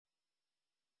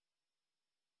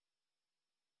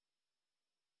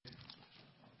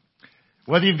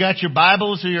Whether you've got your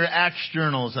Bibles or your Acts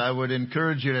journals, I would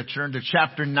encourage you to turn to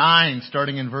chapter 9,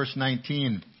 starting in verse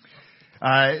 19.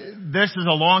 This is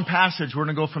a long passage. We're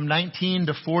going to go from 19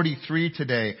 to 43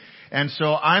 today. And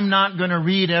so I'm not going to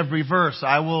read every verse.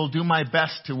 I will do my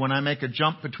best to, when I make a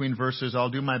jump between verses,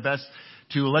 I'll do my best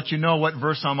to let you know what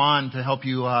verse I'm on to help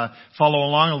you follow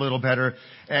along a little better.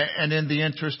 And in the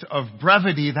interest of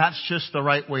brevity, that's just the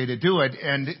right way to do it.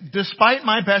 And despite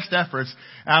my best efforts,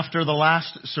 after the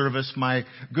last service, my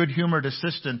good-humored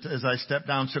assistant, as I stepped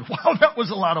down, said, "Wow, that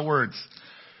was a lot of words."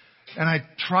 And I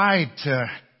tried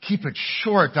to keep it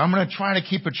short. I'm going to try to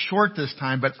keep it short this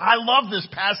time, but I love this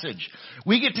passage.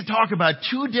 We get to talk about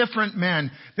two different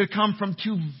men that come from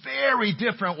two very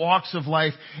different walks of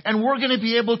life, and we're going to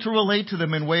be able to relate to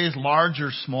them in ways large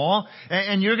or small,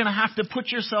 and you're going to have to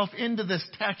put yourself into this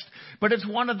text, but it's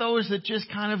one of those that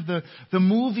just kind of the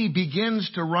movie begins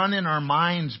to run in our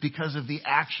minds because of the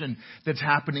action that's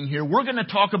happening here. We're going to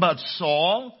talk about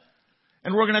Saul,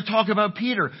 and we're going to talk about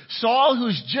Peter. Saul,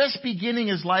 who's just beginning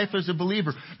his life as a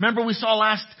believer. Remember, we saw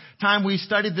last time we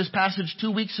studied this passage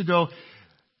 2 weeks ago,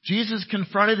 Jesus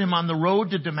confronted him on the road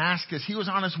to Damascus. He was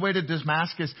on his way to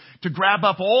Damascus to grab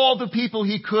up all the people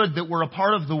he could that were a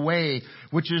part of the way,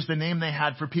 which is the name they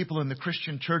had for people in the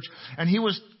Christian church. And he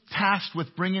was tasked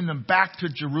with bringing them back to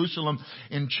Jerusalem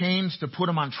in chains to put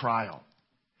them on trial.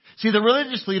 See, the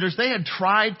religious leaders, they had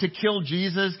tried to kill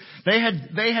Jesus. They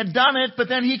had done it, but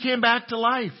then he came back to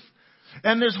life.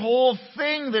 And this whole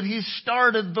thing that he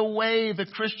started, the way, the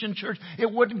Christian church, it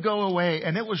wouldn't go away.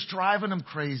 And it was driving them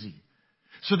crazy.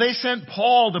 So they sent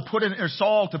Saul to put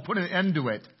an end to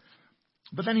it.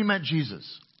 But then he met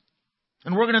Jesus.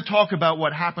 And we're going to talk about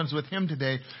what happens with him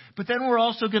today. But then we're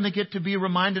also going to get to be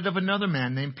reminded of another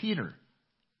man named Peter.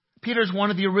 Peter's one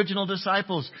of the original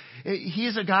disciples.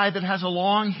 He's a guy that has a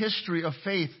long history of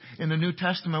faith in the New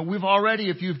Testament. We've already,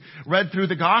 if you've read through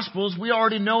the Gospels, we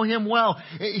already know him well.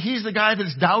 He's the guy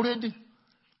that's doubted.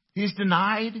 He's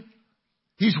denied.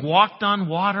 He's walked on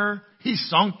water. He's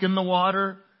sunk in the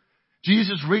water.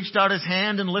 Jesus reached out his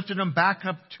hand and lifted him back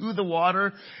up to the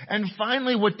water. And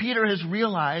finally, what Peter has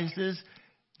realized is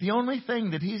the only thing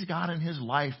that he's got in his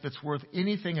life that's worth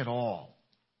anything at all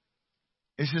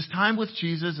is his time with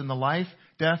Jesus and the life,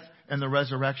 death, and the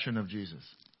resurrection of Jesus.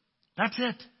 That's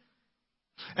it.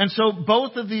 And so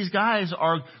both of these guys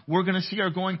we're going to see, are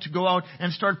going to go out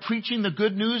and start preaching the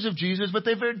good news of Jesus, but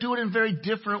they do it in very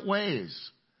different ways.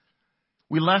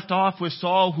 We left off with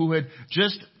Saul, who had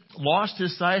just lost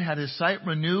his sight, had his sight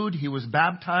renewed. He was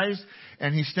baptized,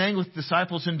 and he's staying with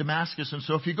disciples in Damascus. And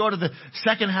so if you go to the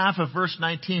second half of verse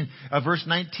 19, verse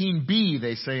 19b,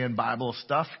 they say in Bible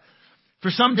stuff, for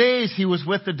some days he was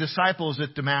with the disciples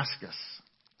at Damascus.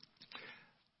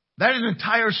 That is an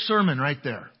entire sermon right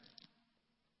there.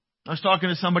 I was talking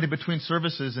to somebody between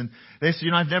services, and they said,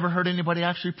 I've never heard anybody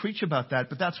actually preach about that,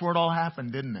 but that's where it all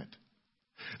happened, didn't it?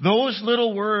 Those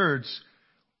little words,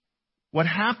 what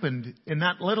happened in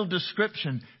that little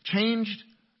description, changed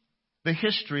the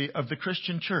history of the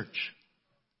Christian church.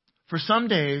 For some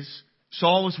days,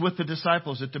 Saul was with the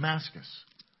disciples at Damascus.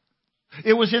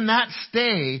 It was in that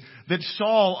stay that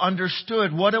Saul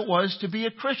understood what it was to be a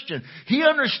Christian. He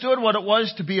understood what it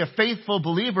was to be a faithful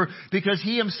believer because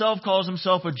he himself calls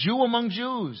himself a Jew among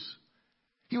Jews.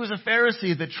 He was a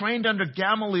Pharisee that trained under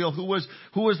Gamaliel, who was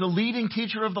the leading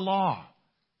teacher of the law.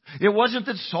 It wasn't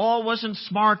that Saul wasn't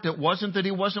smart. It wasn't that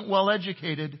he wasn't well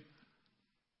educated.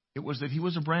 It was that he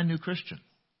was a brand new Christian.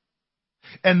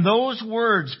 And those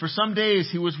words, for some days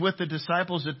he was with the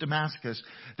disciples at Damascus.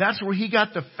 That's where he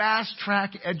got the fast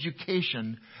track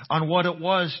education on what it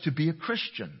was to be a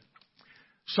Christian.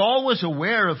 Saul was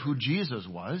aware of who Jesus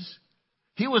was.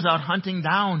 He was out hunting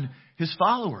down his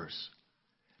followers.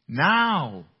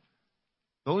 Now,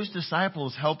 those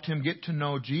disciples helped him get to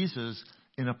know Jesus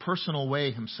in a personal way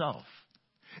himself.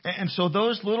 And so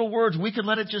those little words, we could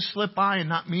let it just slip by and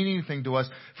not mean anything to us.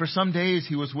 For some days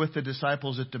he was with the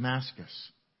disciples at Damascus.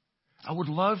 I would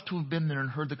love to have been there and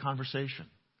heard the conversation.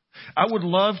 I would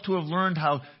love to have learned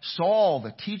how Saul,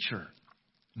 the teacher,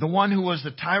 the one who was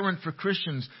the tyrant for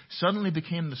Christians, suddenly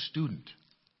became the student.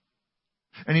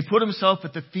 And he put himself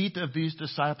at the feet of these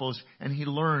disciples, and he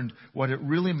learned what it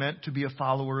really meant to be a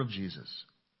follower of Jesus.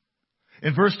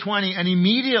 In verse 20, and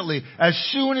immediately, as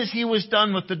soon as he was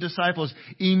done with the disciples,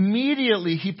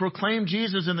 immediately he proclaimed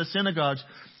Jesus in the synagogues,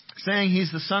 saying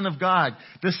he's the Son of God.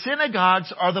 The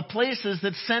synagogues are the places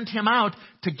that sent him out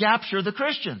to capture the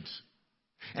Christians.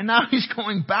 And now he's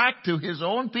going back to his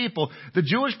own people, the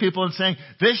Jewish people, and saying,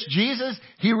 this Jesus,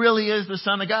 he really is the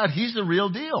Son of God. He's the real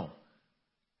deal.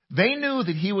 They knew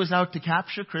that he was out to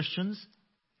capture Christians,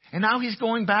 And now he's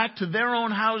going back to their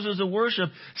own houses of worship,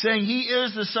 saying he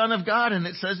is the Son of God. And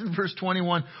it says in verse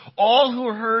 21, all who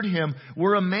heard him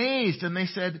were amazed, and they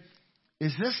said,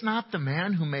 is this not the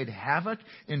man who made havoc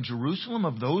in Jerusalem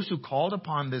of those who called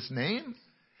upon this name?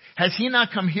 Has he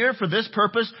not come here for this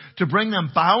purpose, to bring them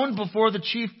bound before the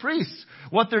chief priests?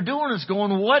 What they're doing is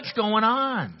going, what's going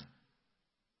on?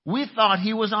 We thought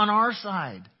he was on our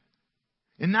side.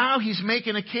 And now he's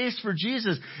making a case for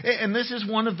Jesus. And this is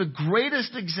one of the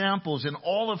greatest examples in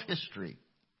all of history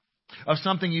of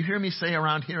something you hear me say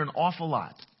around here an awful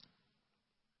lot.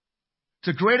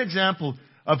 It's a great example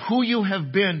of who you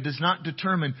have been does not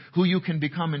determine who you can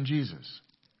become in Jesus.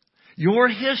 Your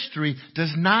history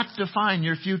does not define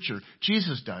your future.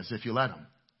 Jesus does, if you let him.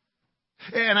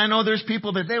 And I know there's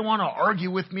people that they want to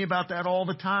argue with me about that all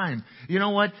the time. You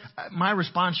know what? My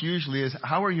response usually is,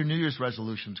 how are your New Year's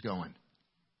resolutions going?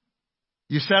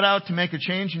 You set out to make a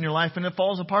change in your life and it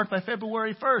falls apart by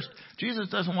February 1st. Jesus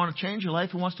doesn't want to change your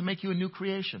life. He wants to make you a new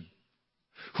creation.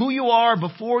 Who you are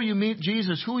before you meet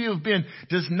Jesus, who you have been,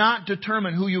 does not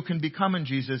determine who you can become in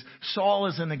Jesus. Saul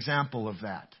is an example of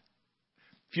that.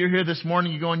 If you're here this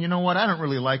morning, you're going, you know what? I don't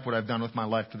really like what I've done with my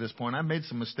life to this point. I've made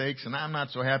some mistakes and I'm not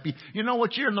so happy. You know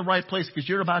what? You're in the right place because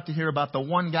you're about to hear about the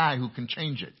one guy who can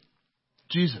change it.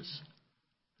 Jesus.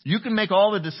 You can make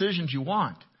all the decisions you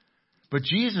want. But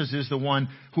Jesus is the one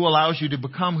who allows you to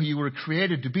become who you were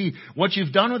created to be. What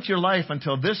you've done with your life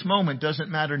until this moment doesn't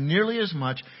matter nearly as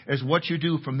much as what you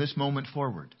do from this moment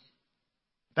forward.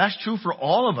 That's true for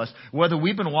all of us, whether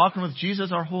we've been walking with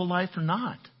Jesus our whole life or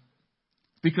not.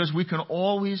 Because we can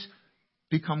always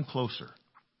become closer.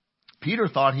 Peter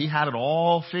thought he had it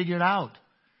all figured out.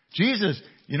 Jesus,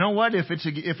 you know what? If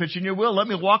it's in your will, let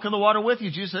me walk on the water with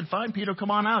you. Jesus said, fine, Peter,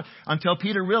 come on out. Until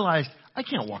Peter realized, I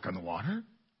can't walk on the water.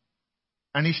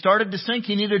 And he started to sink.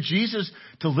 He needed Jesus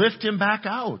to lift him back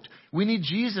out. We need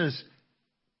Jesus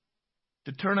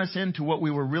to turn us into what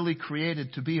we were really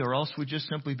created to be, or else we just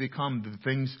simply become the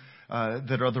things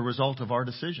that are the result of our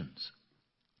decisions.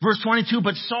 Verse 22,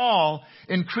 but Saul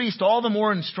increased all the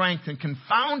more in strength and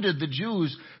confounded the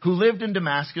Jews who lived in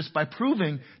Damascus by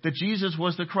proving that Jesus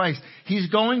was the Christ. He's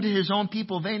going to his own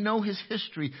people. They know his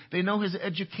history. They know his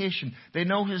education. They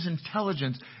know his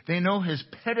intelligence. They know his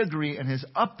pedigree and his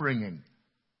upbringing.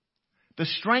 The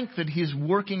strength that he's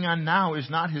working on now is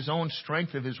not his own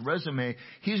strength of his resume.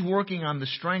 He's working on the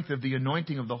strength of the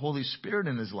anointing of the Holy Spirit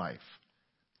in his life.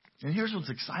 And here's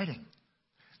what's exciting.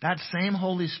 That same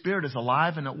Holy Spirit is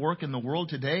alive and at work in the world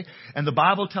today. And the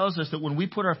Bible tells us that when we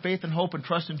put our faith and hope and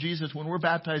trust in Jesus, when we're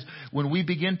baptized, when we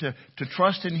begin to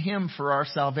trust in him for our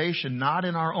salvation, not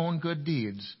in our own good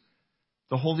deeds,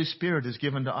 the Holy Spirit is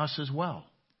given to us as well.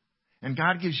 And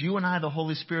God gives you and I the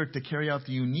Holy Spirit to carry out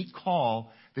the unique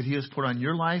call that he has put on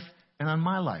your life and on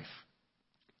my life.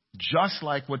 Just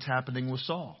like what's happening with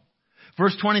Saul.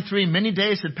 Verse 23, many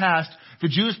days had passed. The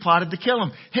Jews plotted to kill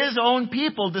him. His own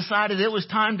people decided it was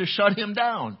time to shut him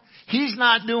down. He's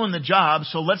not doing the job,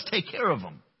 so let's take care of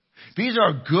him. These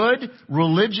are good,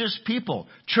 religious people.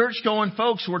 Church-going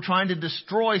folks who are trying to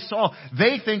destroy Saul.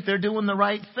 They think they're doing the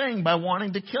right thing by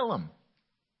wanting to kill him.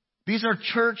 These are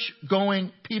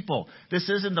church-going people. This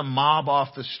isn't a mob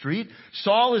off the street.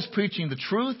 Saul is preaching the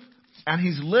truth, and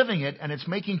he's living it, and it's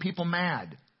making people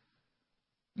mad.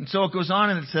 And so it goes on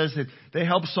and it says that they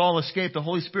helped Saul escape. The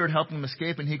Holy Spirit helped him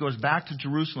escape, and he goes back to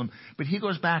Jerusalem. But he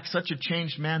goes back such a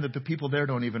changed man that the people there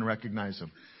don't even recognize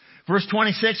him. Verse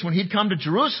 26, when he'd come to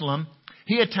Jerusalem,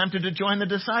 he attempted to join the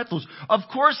disciples. Of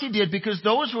course he did, because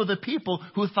those were the people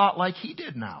who thought like he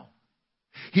did now.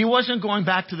 He wasn't going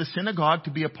back to the synagogue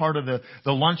to be a part of the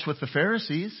lunch with the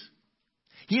Pharisees.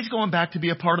 He's going back to be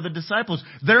a part of the disciples.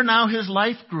 They're now his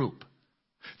life group.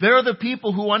 They're the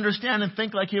people who understand and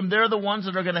think like him. They're the ones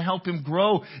that are going to help him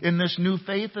grow in this new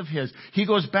faith of his. He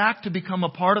goes back to become a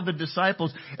part of the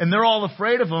disciples, and they're all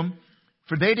afraid of him,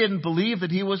 for they didn't believe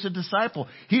that he was a disciple.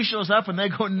 He shows up and they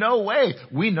go, no way.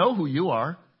 We know who you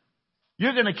are.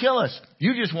 You're going to kill us.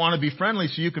 You just want to be friendly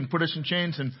so you can put us in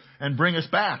chains and bring us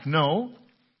back. No.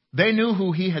 They knew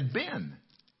who he had been.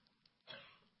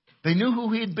 They knew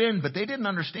who he had been, but they didn't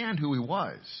understand who he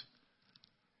was.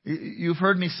 You've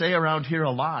heard me say around here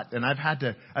a lot, and I've had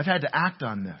to act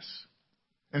on this.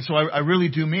 And so I really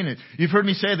do mean it. You've heard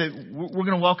me say that we're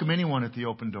going to welcome anyone at the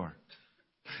open door.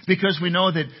 Because we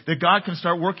know that God can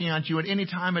start working on you at any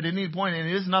time, at any point, and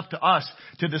it isn't up to us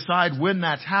to decide when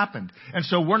that's happened. And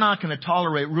so we're not going to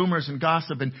tolerate rumors and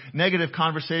gossip and negative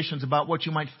conversations about what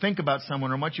you might think about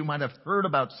someone or what you might have heard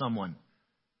about someone.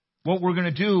 What we're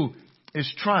going to do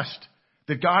is trust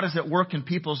that God is at work in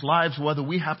people's lives, whether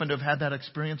we happen to have had that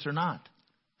experience or not.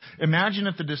 Imagine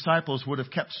if the disciples would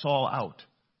have kept Saul out.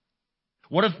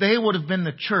 What if they would have been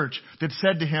the church that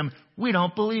said to him, we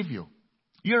don't believe you.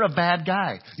 You're a bad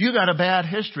guy. You got a bad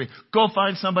history. Go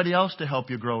find somebody else to help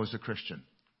you grow as a Christian.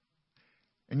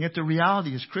 And yet the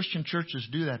reality is Christian churches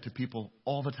do that to people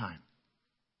all the time.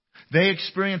 They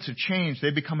experience a change.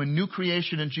 They become a new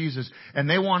creation in Jesus. And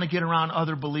they want to get around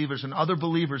other believers. And other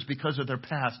believers, because of their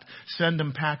past, send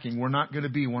them packing. We're not going to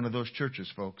be one of those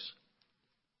churches, folks.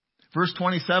 Verse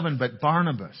 27, but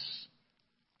Barnabas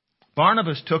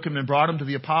took him and brought him to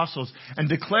the apostles and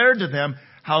declared to them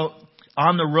how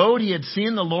on the road he had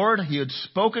seen the Lord, he had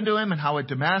spoken to him, and how at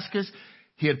Damascus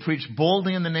he had preached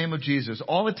boldly in the name of Jesus.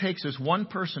 All it takes is one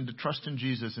person to trust in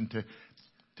Jesus and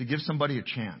to give somebody a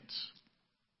chance.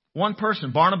 One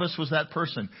person. Barnabas was that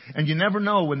person. And you never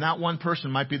know when that one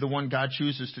person might be the one God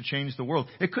chooses to change the world.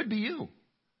 It could be you.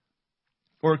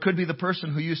 Or it could be the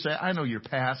person who you say, I know your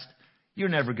past. You're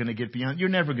never going to get beyond. You're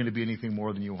never going to be anything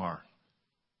more than you are.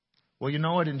 Well, you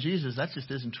know what? In Jesus, that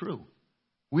just isn't true.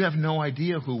 We have no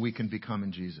idea who we can become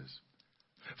in Jesus.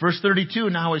 Verse 32,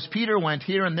 now as Peter went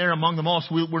here and there among them all,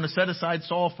 so we're going to set aside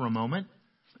Saul for a moment,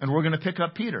 and we're going to pick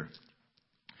up Peter.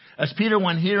 As Peter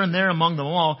went here and there among them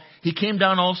all, he came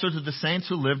down also to the saints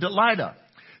who lived at Lydda.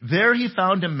 There he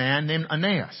found a man named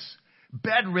Aeneas,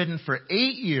 bedridden for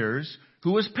 8 years,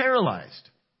 who was paralyzed.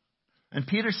 And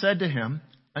Peter said to him,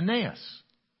 Aeneas,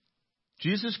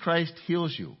 Jesus Christ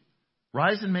heals you.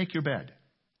 Rise and make your bed.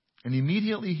 And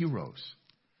immediately he rose.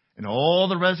 And all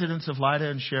the residents of Lydda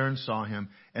and Sharon saw him,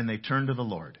 and they turned to the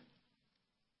Lord.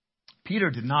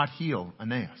 Peter did not heal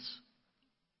Aeneas.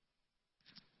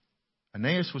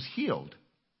 Aeneas was healed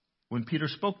when Peter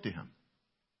spoke to him.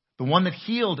 The one that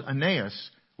healed Aeneas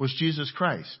was Jesus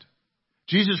Christ.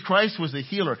 Jesus Christ was the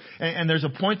healer. And there's a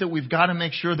point that we've got to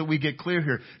make sure that we get clear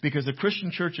here, because the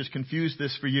Christian church has confused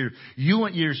this for years. You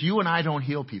and I don't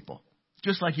heal people,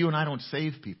 just like you and I don't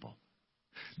save people.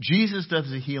 Jesus does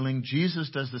the healing. Jesus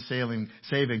does the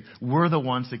saving. We're the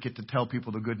ones that get to tell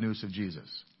people the good news of Jesus.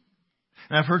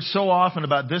 And I've heard so often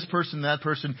about this person, that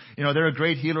person, they're a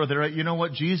great healer. You know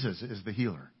what? Jesus is the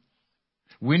healer.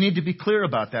 We need to be clear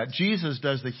about that. Jesus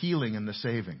does the healing and the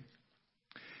saving.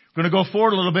 We're going to go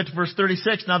forward a little bit to verse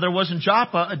 36. Now there was in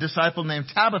Joppa a disciple named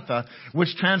Tabitha,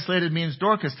 which translated means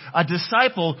Dorcas, a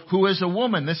disciple who is a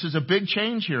woman. This is a big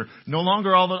change here. No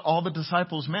longer all the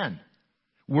disciples men.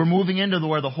 We're moving into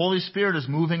where the Holy Spirit is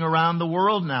moving around the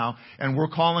world now, and we're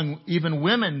calling even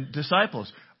women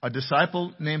disciples. A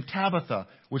disciple named Tabitha,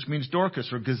 which means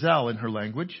Dorcas or gazelle in her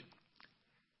language.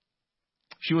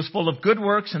 She was full of good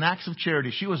works and acts of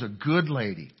charity. She was a good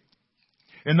lady.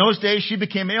 In those days, she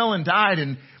became ill and died,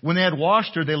 and when they had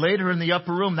washed her, they laid her in the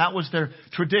upper room. That was their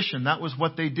tradition. That was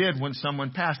what they did when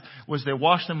someone passed, was they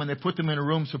washed them and they put them in a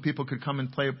room so people could come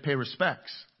and pay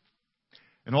respects.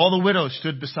 And all the widows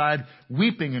stood beside,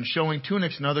 weeping and showing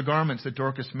tunics and other garments that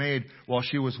Dorcas made while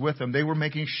she was with them. They were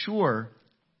making sure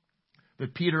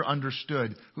that Peter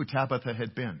understood who Tabitha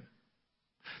had been.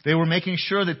 They were making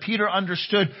sure that Peter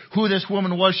understood who this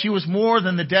woman was. She was more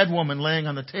than the dead woman laying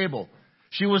on the table.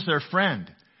 She was their friend.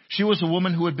 She was a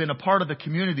woman who had been a part of the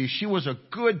community. She was a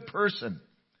good person.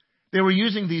 They were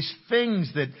using these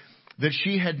things that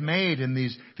she had made and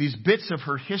these bits of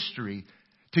her history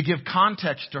to give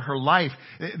context to her life.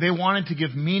 They wanted to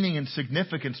give meaning and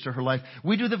significance to her life.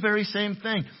 We do the very same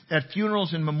thing at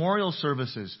funerals and memorial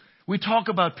services. We talk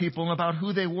about people and about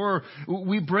who they were.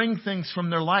 We bring things from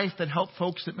their life that help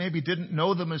folks that maybe didn't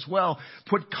know them as well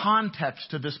put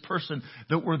context to this person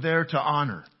that we're there to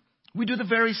honor. We do the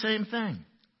very same thing.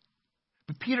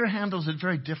 But Peter handles it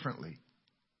very differently.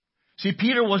 See,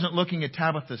 Peter wasn't looking at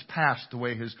Tabitha's past the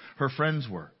way her friends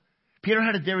were. Peter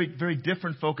had a very, very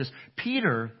different focus.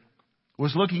 Peter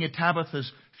was looking at Tabitha's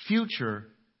future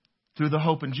through the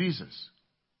hope in Jesus.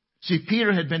 See,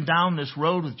 Peter had been down this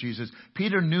road with Jesus.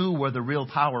 Peter knew where the real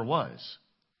power was.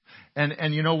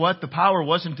 And you know what? The power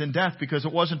wasn't in death because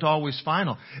it wasn't always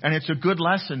final. And it's a good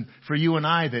lesson for you and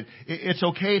I that it's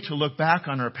okay to look back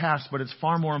on our past, but it's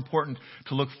far more important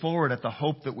to look forward at the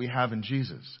hope that we have in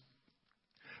Jesus.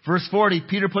 Verse 40,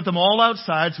 Peter put them all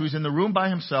outside, so he's in the room by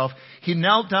himself. He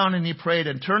knelt down and he prayed,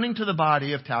 and turning to the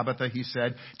body of Tabitha, he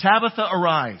said, Tabitha,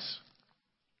 arise.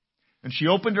 And she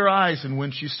opened her eyes, and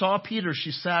when she saw Peter,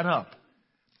 she sat up.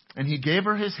 And he gave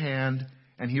her his hand,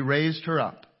 and he raised her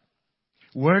up.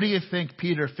 Where do you think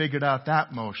Peter figured out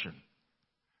that motion?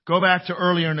 Go back to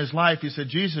earlier in his life. He said,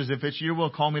 Jesus, if it's your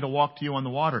will, call me to walk to you on the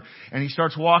water. And he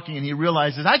starts walking, and he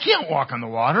realizes, I can't walk on the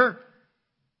water.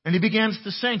 And he begins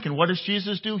to sink. And what does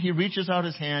Jesus do? He reaches out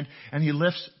his hand and he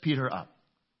lifts Peter up.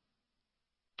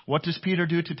 What does Peter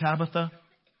do to Tabitha?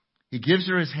 He gives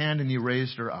her his hand and he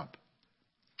raised her up.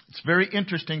 It's very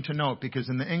interesting to note because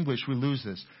in the English we lose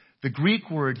this. The Greek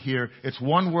word here, it's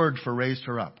one word for raised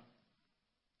her up.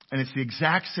 And it's the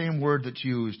exact same word that's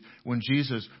used when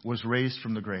Jesus was raised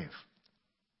from the grave.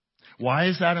 Why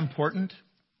is that important?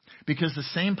 Because the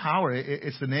same power,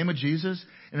 it's the name of Jesus,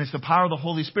 and it's the power of the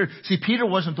Holy Spirit. See, Peter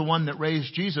wasn't the one that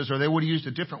raised Jesus, or they would have used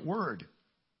a different word.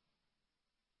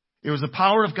 It was the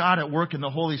power of God at work in the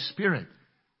Holy Spirit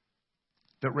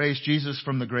that raised Jesus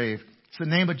from the grave. It's the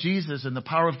name of Jesus and the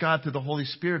power of God through the Holy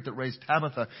Spirit that raised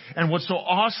Tabitha. And what's so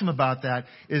awesome about that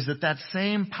is that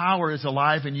same power is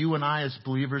alive in you and I as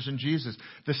believers in Jesus.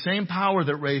 The same power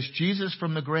that raised Jesus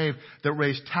from the grave, that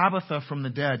raised Tabitha from the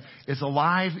dead, is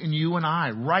alive in you and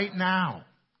I right now.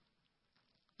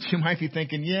 You might be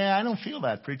thinking, yeah, I don't feel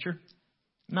that, preacher.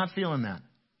 I'm not feeling that.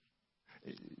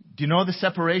 Do you know the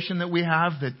separation that we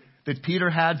have that Peter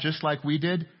had just like we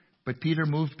did, but Peter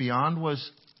moved beyond? Was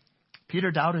Peter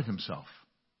doubted himself.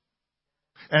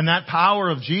 And that power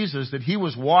of Jesus that he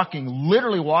was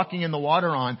literally walking in the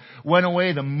water on, went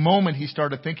away the moment he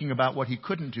started thinking about what he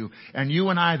couldn't do. And you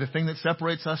and I, the thing that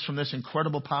separates us from this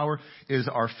incredible power is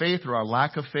our faith or our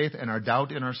lack of faith and our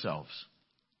doubt in ourselves.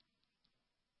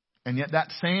 And yet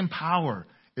that same power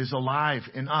is alive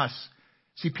in us.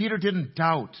 See, Peter didn't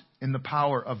doubt in the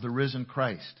power of the risen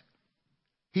Christ.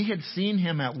 He had seen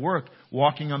him at work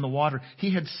walking on the water.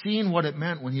 He had seen what it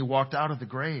meant when he walked out of the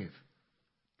grave.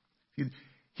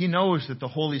 He knows that the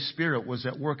Holy Spirit was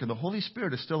at work, and the Holy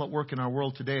Spirit is still at work in our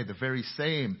world today, the very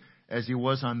same as he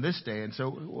was on this day. And so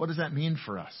what does that mean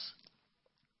for us?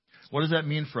 What does that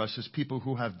mean for us as people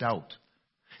who have doubt?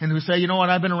 And who say, you know what,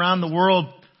 I've been around the world.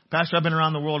 Pastor, I've been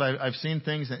around the world. I've seen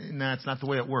things, and that's not the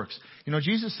way it works. You know,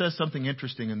 Jesus says something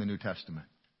interesting in the New Testament.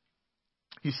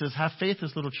 He says, have faith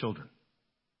as little children.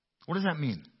 What does that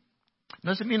mean?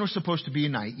 Does it mean we're supposed to be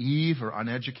naive or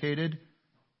uneducated?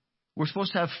 We're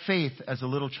supposed to have faith as a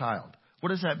little child. What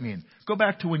does that mean? Go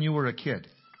back to when you were a kid.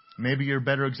 Maybe your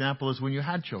better example is when you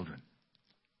had children.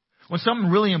 When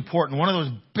something really important, one of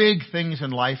those big things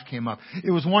in life came up.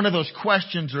 It was one of those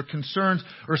questions or concerns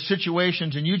or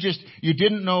situations, and you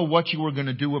didn't know what you were going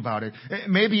to do about it.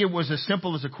 Maybe it was as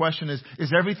simple as a question as,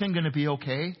 is everything going to be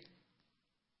okay?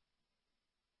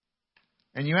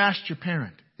 And you asked your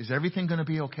parent, is everything going to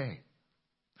be okay?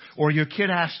 Or your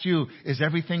kid asked you, is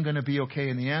everything going to be okay?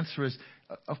 And the answer is,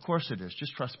 of course it is.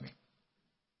 Just trust me.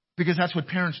 Because that's what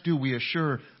parents do. We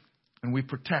assure and we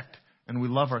protect and we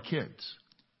love our kids.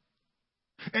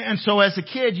 And so as a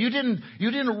kid, you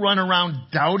didn't run around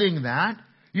doubting that.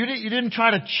 You didn't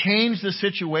try to change the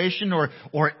situation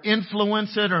or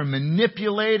influence it or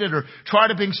manipulate it or try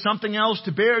to bring something else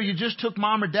to bear. You just took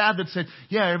mom or dad that said,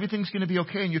 yeah, everything's going to be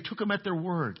okay. And you took them at their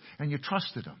word and you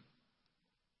trusted them.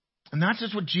 And that's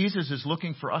just what Jesus is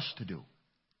looking for us to do.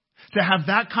 To have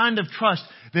that kind of trust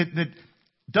that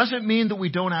doesn't mean that we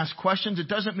don't ask questions. It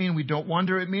doesn't mean we don't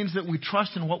wonder. It means that we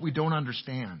trust in what we don't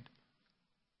understand.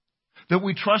 That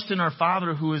we trust in our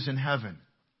Father who is in heaven.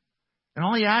 And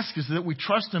all he asks is that we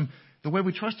trust him the way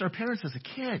we trust our parents as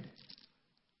a kid.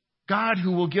 God,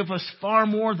 who will give us far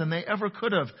more than they ever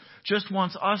could have, just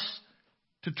wants us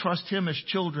to trust him as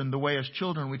children the way as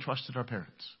children we trusted our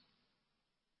parents.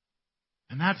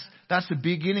 And that's the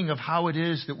beginning of how it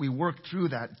is that we work through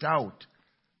that doubt.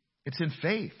 It's in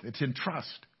faith. It's in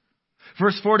trust.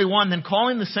 Verse 41, then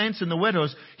calling the saints and the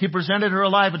widows, he presented her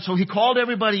alive. And so he called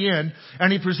everybody in,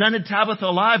 and he presented Tabitha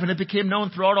alive, and it became known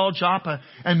throughout all Joppa.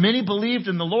 And many believed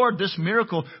in the Lord. This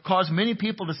miracle caused many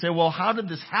people to say, well, how did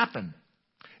this happen?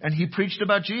 And he preached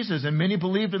about Jesus, and many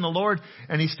believed in the Lord.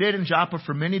 And he stayed in Joppa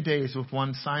for many days with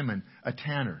one Simon, a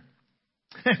tanner.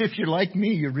 If you're like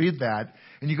me, you read that,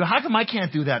 and you go, how come I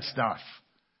can't do that stuff?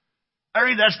 I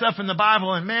read that stuff in the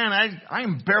Bible, and man, I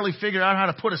can barely figure out how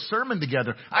to put a sermon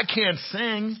together. I can't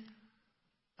sing.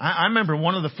 I remember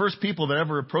one of the first people that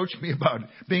ever approached me about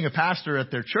being a pastor at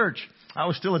their church. I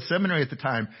was still at seminary at the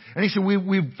time. And he said,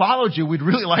 we followed you. We'd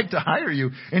really like to hire you.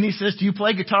 And he says, do you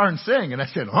play guitar and sing? And I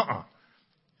said,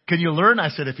 Can you learn? I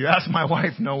said, if you ask my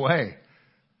wife, no way.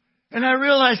 And I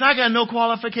realized I got no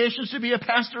qualifications to be a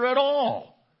pastor at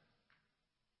all.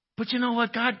 But you know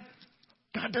what? God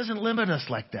doesn't limit us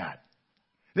like that.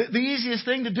 The easiest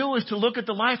thing to do is to look at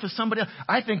the life of somebody else.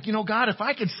 I think, God, if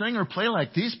I could sing or play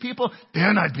like these people,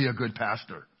 then I'd be a good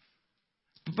pastor.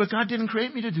 But God didn't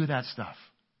create me to do that stuff.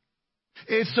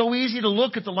 It's so easy to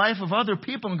look at the life of other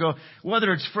people and go,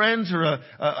 whether it's friends or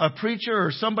a preacher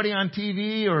or somebody on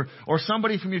TV or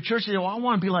somebody from your church, you say, I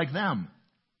want to be like them.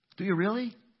 Do you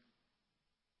really?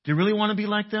 Do you really want to be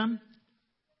like them?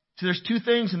 So there's two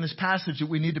things in this passage that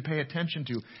we need to pay attention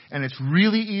to, and it's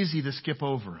really easy to skip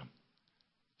over them.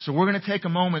 So we're going to take a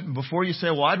moment, and before you say,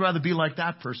 well, I'd rather be like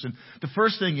that person, the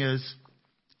first thing is,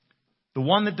 the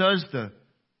one that does the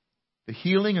The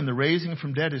healing and the raising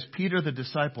from dead is Peter the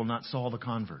disciple, not Saul the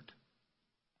convert.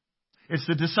 It's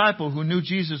the disciple who knew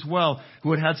Jesus well,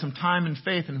 who had had some time in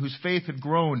faith and whose faith had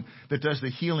grown, that does the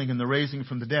healing and the raising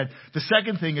from the dead. The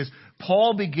second thing is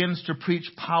Paul begins to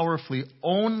preach powerfully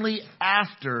only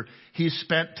after he's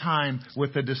spent time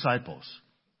with the disciples.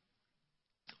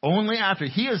 Only after.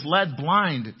 He is led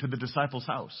blind to the disciples'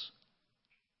 house.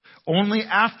 Only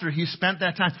after he spent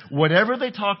that time. Whatever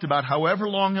they talked about, however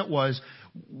long it was,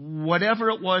 whatever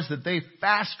it was that they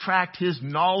fast-tracked his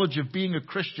knowledge of being a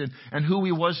Christian and who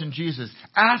he was in Jesus,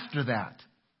 after that,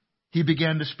 he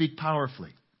began to speak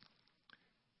powerfully.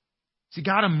 See,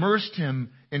 God immersed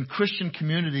him in Christian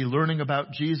community, learning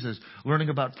about Jesus, learning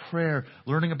about prayer,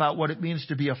 learning about what it means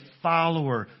to be a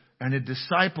follower and a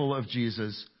disciple of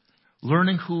Jesus,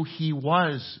 learning who he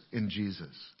was in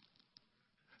Jesus.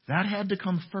 That had to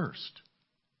come first.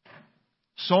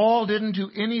 Saul didn't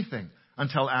do anything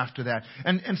until after that.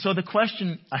 And so the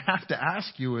question I have to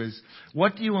ask you is,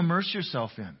 what do you immerse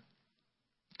yourself in?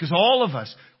 Because all of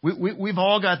us, we've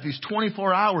all got these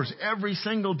 24 hours every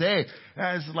single day.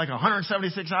 It's like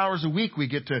 176 hours a week we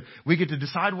get to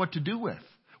decide what to do with.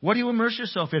 What do you immerse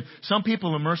yourself in? Some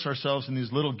people immerse ourselves in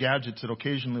these little gadgets that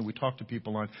occasionally we talk to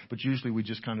people on, but usually we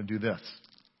just kind of do this.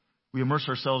 We immerse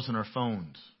ourselves in our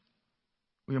phones.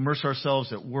 We immerse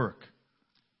ourselves at work.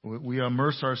 We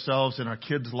immerse ourselves in our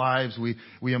kids' lives.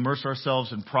 We immerse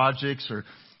ourselves in projects, or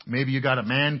maybe you got a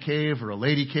man cave or a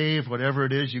lady cave, whatever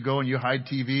it is. You go and you hide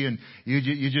TV and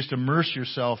you just immerse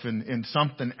yourself in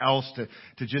something else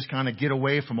to just kind of get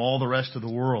away from all the rest of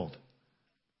the world.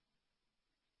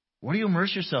 What do you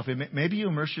immerse yourself in? Maybe you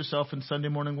immerse yourself in Sunday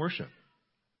morning worship.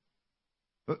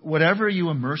 But whatever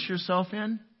you immerse yourself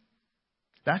in,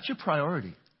 that's your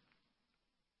priority.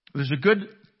 There's a good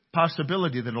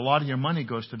possibility that a lot of your money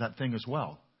goes to that thing as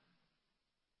well.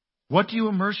 What do you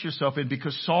immerse yourself in?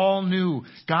 Because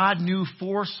God knew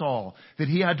for Saul that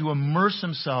he had to immerse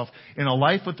himself in a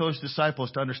life with those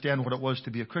disciples to understand what it was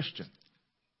to be a Christian.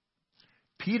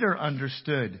 Peter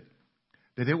understood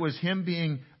that it was him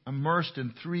being immersed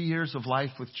in 3 years of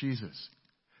life with Jesus,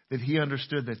 that he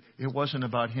understood that it wasn't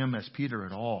about him as Peter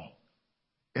at all.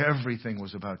 Everything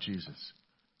was about Jesus.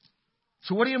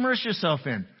 So what do you immerse yourself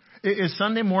in? Is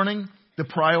Sunday morning the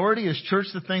priority? Is church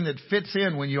the thing that fits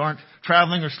in when you aren't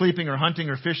traveling or sleeping or hunting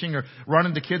or fishing or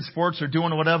running to kids' sports or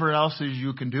doing whatever else is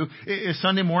you can do? Is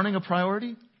Sunday morning a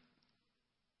priority?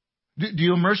 Do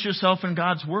you immerse yourself in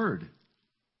God's Word?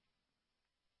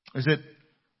 Is it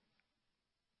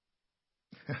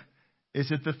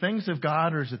the things of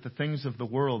God, or is it the things of the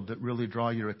world that really draw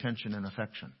your attention and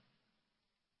affection?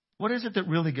 What is it that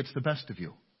really gets the best of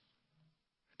you?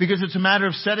 Because it's a matter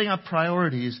of setting up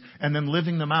priorities and then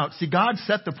living them out. See, God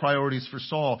set the priorities for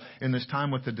Saul in this time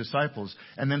with the disciples,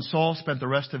 and then Saul spent the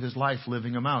rest of his life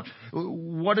living them out.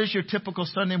 What does your typical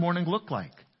Sunday morning look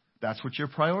like? That's what your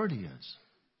priority is.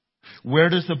 Where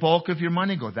does the bulk of your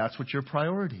money go? That's what your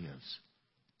priority is.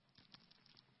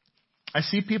 I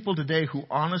see people today who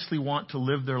honestly want to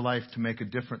live their life to make a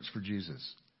difference for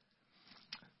Jesus.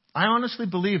 I honestly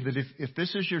believe that if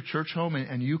this is your church home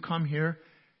and you come here,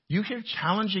 you hear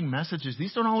challenging messages.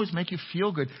 These don't always make you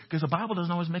feel good, because the Bible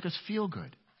doesn't always make us feel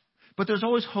good. But there's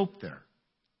always hope there.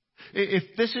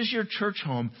 If this is your church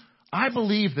home, I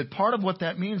believe that part of what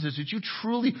that means is that you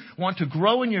truly want to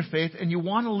grow in your faith and you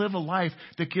want to live a life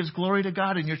that gives glory to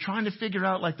God, and you're trying to figure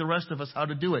out, like the rest of us, how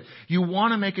to do it. You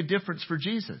want to make a difference for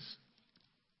Jesus.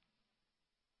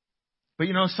 But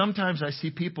sometimes I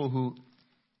see people who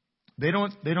they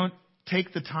don't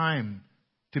take the time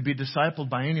to be discipled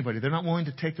by anybody. They're not willing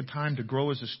to take the time to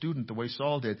grow as a student the way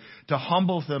Saul did, to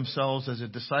humble themselves as a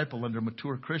disciple under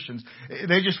mature Christians.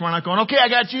 They just run out going, okay, I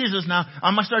got Jesus now.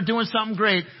 I'm going to start doing something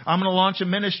great. I'm going to launch a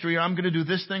ministry, or I'm going to do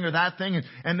this thing or that thing.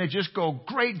 And they just go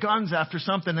great guns after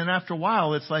something. And after a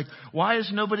while, it's like, why is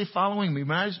nobody following me?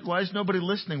 Why is nobody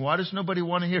listening? Why does nobody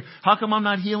want to hear? How come I'm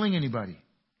not healing anybody?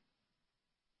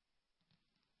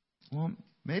 Well,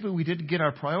 maybe we didn't get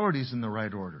our priorities in the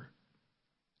right order.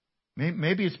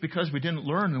 Maybe it's because we didn't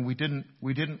learn and we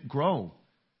didn't grow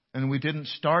and we didn't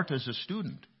start as a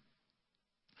student.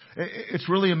 It's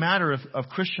really a matter of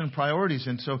Christian priorities.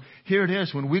 And so here it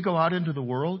is. When we go out into the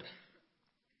world,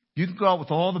 you can go out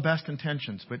with all the best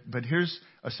intentions, but here's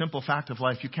a simple fact of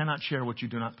life. You cannot share what you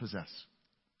do not possess.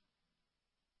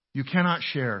 You cannot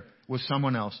share with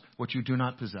someone else what you do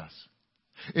not possess.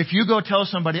 If you go tell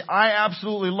somebody, I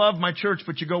absolutely love my church,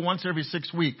 but you go once every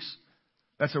 6 weeks,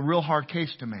 that's a real hard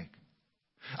case to make.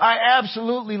 I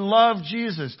absolutely love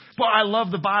Jesus, but I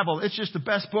love the Bible. It's just the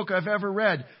best book I've ever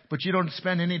read, but you don't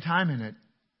spend any time in it.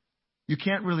 You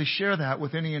can't really share that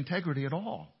with any integrity at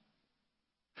all.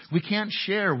 We can't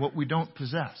share what we don't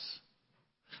possess.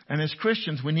 And as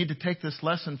Christians, we need to take this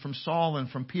lesson from Saul and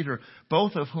from Peter,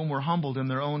 both of whom were humbled in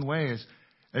their own ways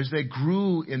as they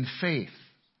grew in faith.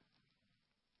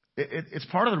 It's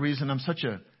part of the reason I'm such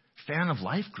a fan of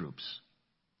life groups.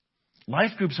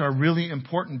 Life groups are really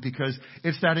important because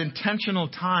it's that intentional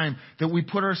time that we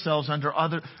put ourselves under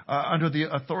the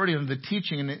authority and the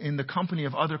teaching and in the company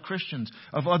of other Christians,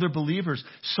 of other believers.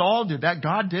 Saul did that.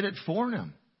 God did it for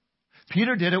him.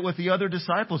 Peter did it with the other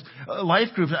disciples. Life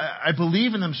groups, I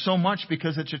believe in them so much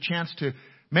because it's a chance to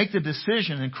make the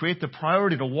decision and create the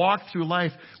priority to walk through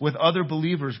life with other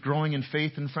believers growing in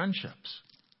faith and friendships.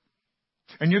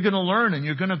 And you're going to learn and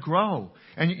you're going to grow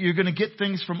and you're going to get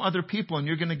things from other people and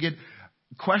you're going to get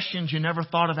questions you never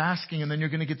thought of asking and then you're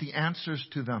going to get the answers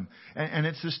to them. And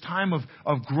it's this time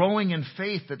of growing in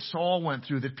faith that Saul went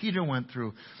through, that Peter went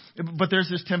through. But there's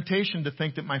this temptation to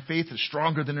think that my faith is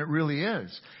stronger than it really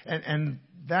is. And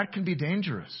that can be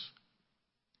dangerous.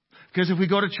 Because if we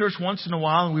go to church once in a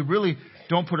while and we really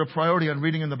don't put a priority on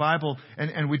reading in the Bible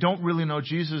and we don't really know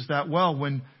Jesus that well,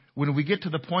 when we get to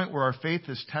the point where our faith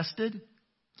is tested,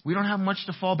 we don't have much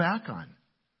to fall back on.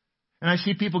 And I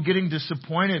see people getting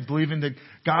disappointed, believing that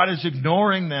God is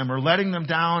ignoring them or letting them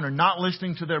down or not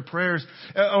listening to their prayers.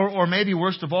 Or maybe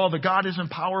worst of all, that God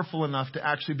isn't powerful enough to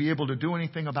actually be able to do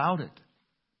anything about it.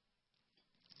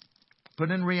 But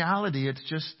in reality, it's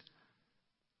just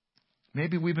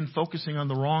maybe we've been focusing on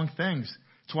the wrong things.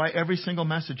 That's why every single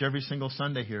message, every single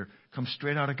Sunday here comes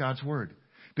straight out of God's Word.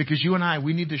 Because you and I,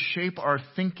 we need to shape our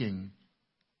thinking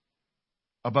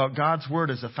about God's Word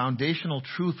as a foundational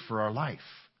truth for our life.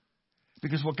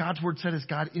 Because what God's Word said is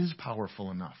God is powerful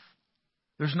enough.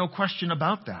 There's no question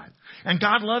about that. And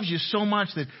God loves you so much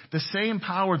that the same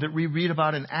power that we read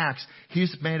about in Acts,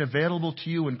 He's made available to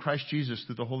you in Christ Jesus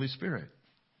through the Holy Spirit.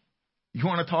 You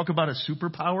want to talk about a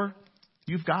superpower?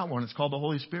 You've got one. It's called the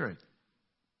Holy Spirit.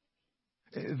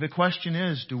 The question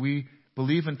is, do we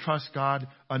believe and trust God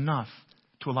enough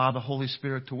to allow the Holy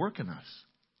Spirit to work in us?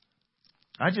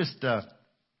 I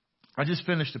just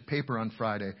finished a paper on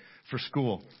Friday for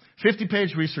school.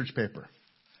 50-page research paper.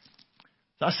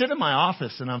 So I sit in my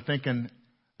office and I'm thinking,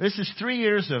 this is 3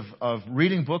 years of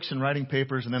reading books and writing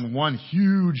papers and then 1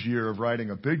 huge year of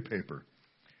writing a big paper.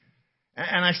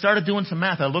 And I started doing some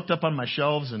math. I looked up on my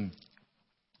shelves and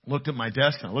looked at my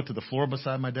desk and I looked at the floor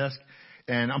beside my desk.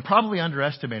 And I'm probably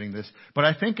underestimating this, but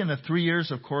I think in the 3 years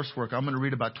of coursework, I'm going to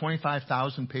read about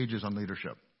 25,000 pages on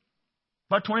leadership.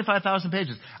 About 25,000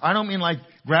 pages. I don't mean like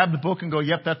grab the book and go,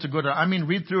 yep, that's a good. I mean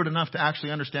read through it enough to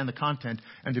actually understand the content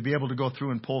and to be able to go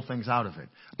through and pull things out of it.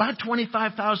 About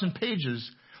 25,000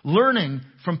 pages learning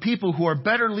from people who are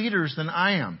better leaders than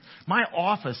I am. My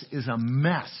office is a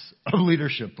mess of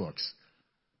leadership books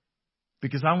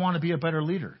because I want to be a better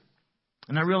leader.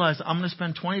 And I realized I'm going to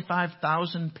spend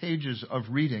 25,000 pages of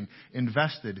reading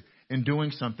invested in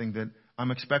doing something that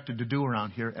I'm expected to do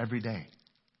around here every day.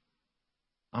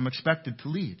 I'm expected to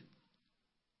lead.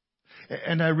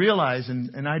 And I realized,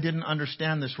 and I didn't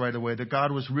understand this right away, that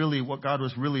what God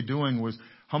was really doing was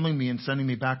humbling me and sending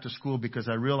me back to school because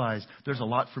I realized there's a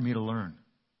lot for me to learn.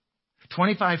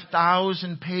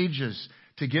 25,000 pages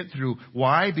to get through.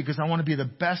 Why? Because I want to be the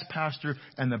best pastor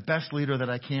and the best leader that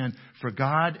I can for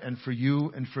God and for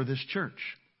you and for this church.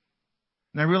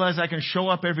 And I realize I can show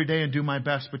up every day and do my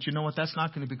best, but you know what? That's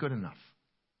not going to be good enough.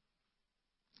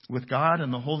 With God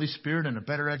and the Holy Spirit and a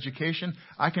better education,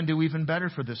 I can do even better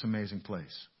for this amazing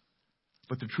place.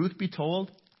 But the truth be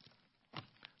told,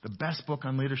 the best book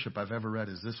on leadership I've ever read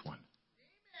is this one.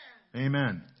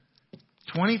 Amen.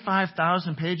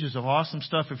 25,000 pages of awesome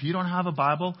stuff. If you don't have a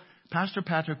Bible, Pastor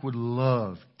Patrick would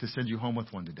love to send you home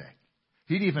with one today.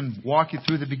 He'd even walk you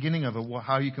through the beginning of it,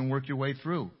 how you can work your way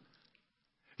through.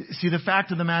 See, the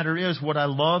fact of the matter is, what I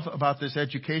love about this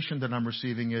education that I'm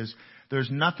receiving is there's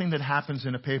nothing that happens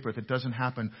in a paper that doesn't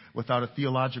happen without a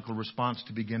theological response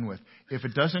to begin with. If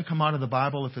it doesn't come out of the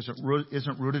Bible, if it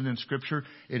isn't rooted in Scripture,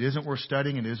 it isn't worth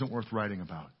studying and it isn't worth writing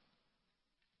about.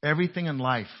 Everything in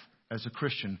life as a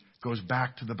Christian goes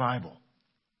back to the Bible.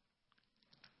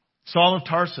 Saul of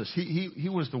Tarsus, he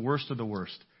was the worst of the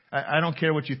worst. I don't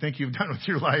care what you think you've done with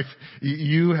your life.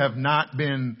 You have not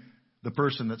been the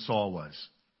person that Saul was.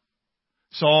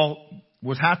 Saul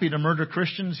was happy to murder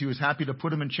Christians. He was happy to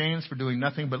put them in chains for doing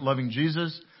nothing but loving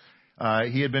Jesus.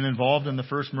 He had been involved in the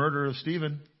first murder of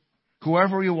Stephen.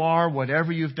 Whoever you are,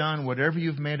 whatever you've done, whatever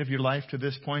you've made of your life to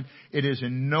this point, it is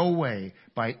in no way,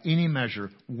 by any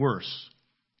measure, worse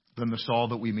than the Saul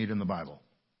that we meet in the Bible.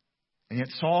 And yet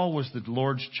Saul was the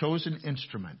Lord's chosen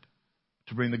instrument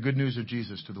to bring the good news of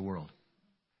Jesus to the world.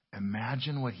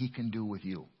 Imagine what He can do with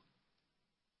you.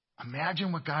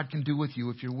 Imagine what God can do with you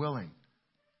if you're willing.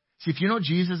 See, if you know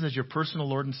Jesus as your personal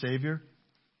Lord and Savior,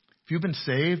 if you've been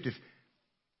saved, if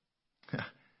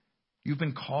you've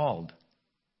been called,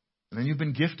 and then you've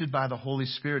been gifted by the Holy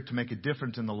Spirit to make a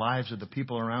difference in the lives of the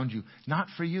people around you, not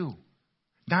for you,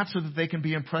 not so that they can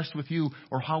be impressed with you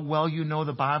or how well you know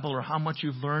the Bible or how much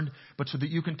you've learned, but so that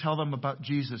you can tell them about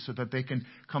Jesus so that they can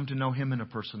come to know Him in a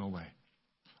personal way.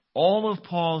 All of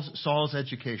Saul's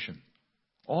education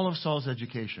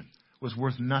was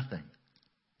worth nothing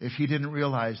if he didn't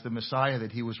realize the Messiah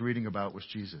that he was reading about was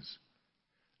Jesus.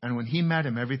 And when he met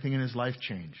Him, everything in his life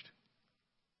changed.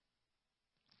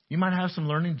 You might have some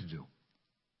learning to do.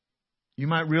 You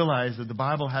might realize that the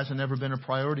Bible hasn't ever been a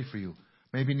priority for you.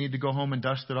 Maybe you need to go home and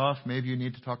dust it off. Maybe you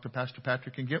need to talk to Pastor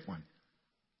Patrick and get one.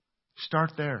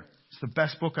 Start there. It's the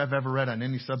best book I've ever read on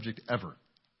any subject ever.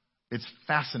 It's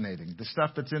fascinating. The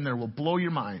stuff that's in there will blow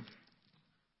your mind.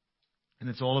 And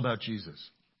it's all about Jesus.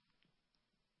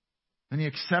 And you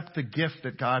accept the gift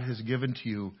that God has given to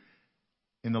you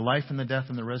in the life and the death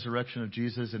and the resurrection of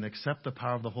Jesus, and accept the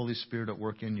power of the Holy Spirit at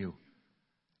work in you.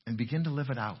 And begin to live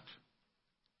it out.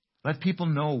 Let people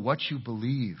know what you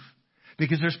believe.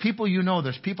 Because there's people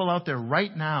there's people out there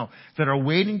right now that are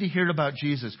waiting to hear about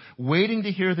Jesus, waiting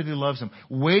to hear that He loves them,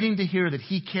 waiting to hear that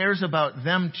He cares about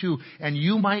them too. And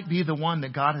you might be the one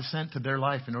that God has sent to their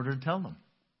life in order to tell them.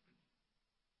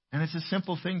 And it's a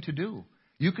simple thing to do.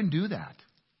 You can do that.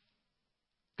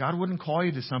 God wouldn't call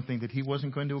you to something that He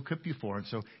wasn't going to equip you for. And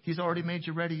so He's already made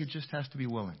you ready. You just have to be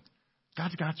willing.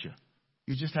 God's got you.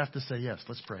 You just have to say yes.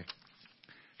 Let's pray.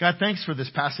 God, thanks for this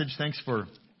passage. Thanks for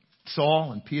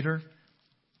Saul and Peter.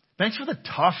 Thanks for the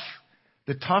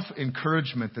tough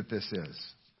encouragement that this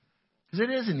is. Because it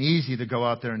isn't easy to go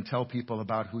out there and tell people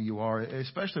about who you are,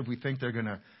 especially if we think they're going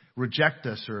to reject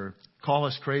us or call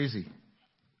us crazy.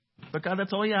 But God,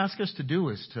 that's all you ask us to do,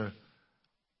 is to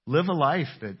live a life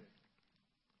that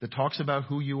talks about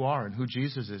who you are and who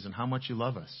Jesus is and how much you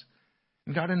love us.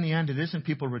 And God, in the end, it isn't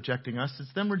people rejecting us,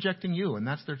 it's them rejecting you, and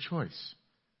that's their choice.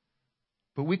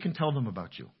 But we can tell them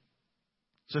about you.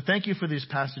 So thank you for these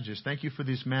passages. Thank you for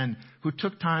these men who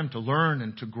took time to learn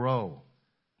and to grow.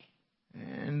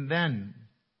 And then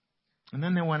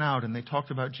they went out and they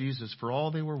talked about Jesus for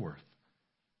all they were worth.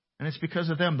 And it's because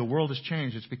of them the world has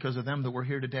changed. It's because of them that we're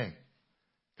here today.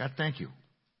 God, thank you.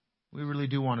 We really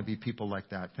do want to be people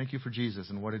like that. Thank you for Jesus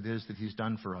and what it is that He's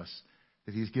done for us,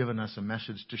 that He's given us a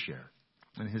message to share.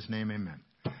 In His name, amen.